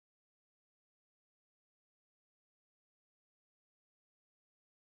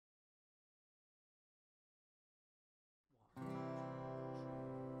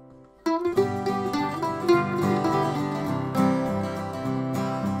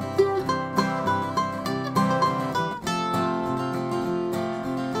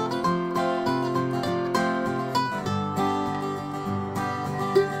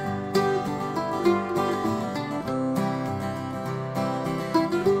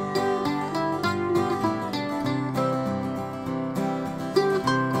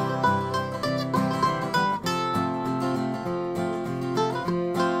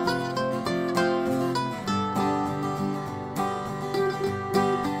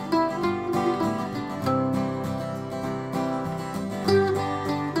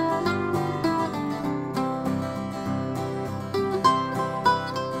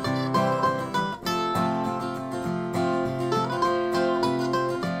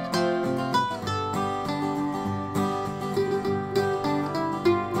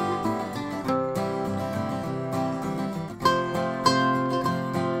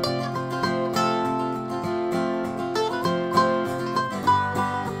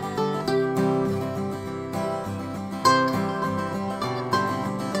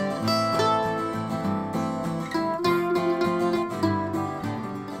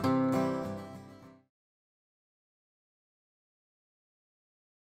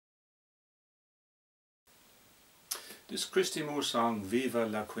This Christy song, Viva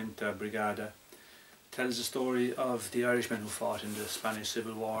La Quinta Brigada, tells the story of the Irishmen who fought in the Spanish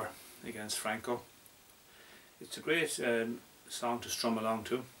Civil War against Franco. It's a great song to strum along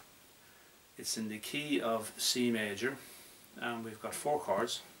to. It's in the key of C major, and we've got 4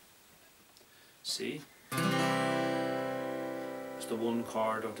 chords. C, that's the 1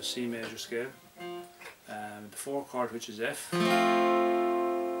 chord of the C major scale, the 4 chord which is F, and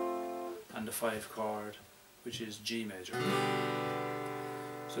the 5 chord which is G major.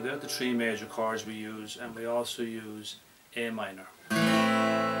 So they're the 3 major chords we use, and we also use A minor.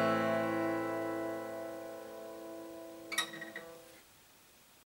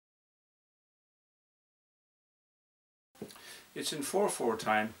 It's in 4/4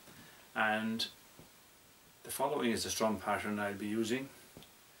 time, and the following is the strum pattern I'll be using.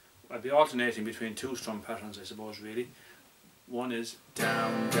 I'll be alternating between 2 strum patterns, I suppose, really. One is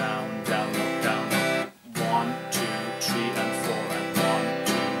down, down, down, up, down, up. 1, 2, 3 and 4, and 1,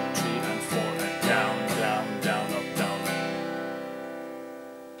 2, 3 and 4, and down, down, down, up, down.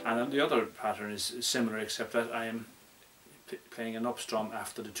 And then the other pattern is similar, except that I am playing an up strum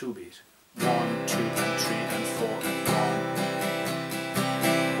after the 2 beat. 1, 2 and 3 and 4 and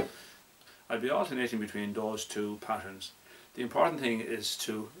 1. I'll be alternating between those 2 patterns. The important thing is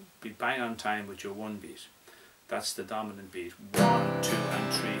to be bang on time with your 1 beat. That's the dominant beat. 1, 2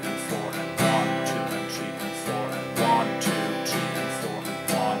 and 3 and 4 and 1, 2 and 3 and 4 and 1, 2, 3 and 4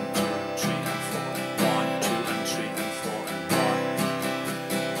 and 1, 2, 3 and 4 and 1, 2 and 3 and 4 and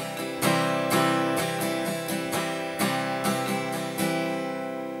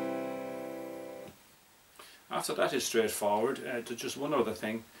 1. After that is straightforward. There's just one other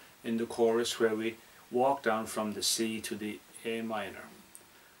thing in the chorus where we walk down from the C to the A minor.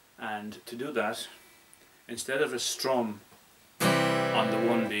 And to do that, instead of a strum on the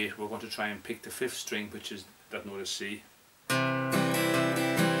 1 beat, we're going to try and pick the 5th string, which is that note of C.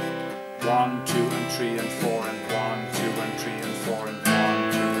 1, 2 and 3 and 4 and 1, 2 and 3 and 4 and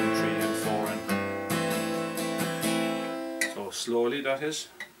 1, 2 and 3 and 4 and... So slowly, that is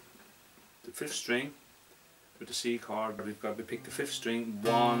the 5th string with the C chord. We pick the 5th string,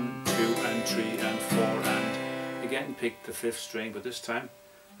 1, 2 and 3 and 4, and again pick the 5th string, but this time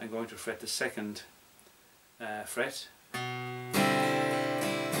I'm going to fret the 2nd fret.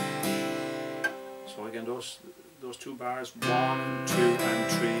 So again, those 2 bars, 1, 2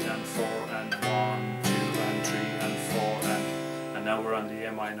 and 3 and 4 and 1, 2 and 3 and 4 and now we're on the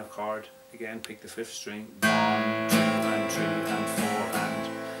A minor chord. Again, pick the 5th string, 1, 2 and 3 and 4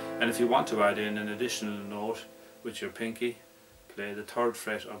 and if you want to add in an additional note with your pinky, play the 3rd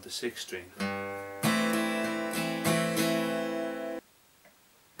fret of the 6th string.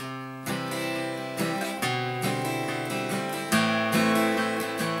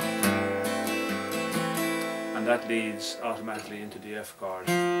 And that leads automatically into the F chord.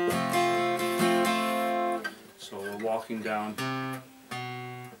 So we're walking down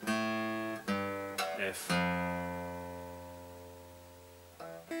F.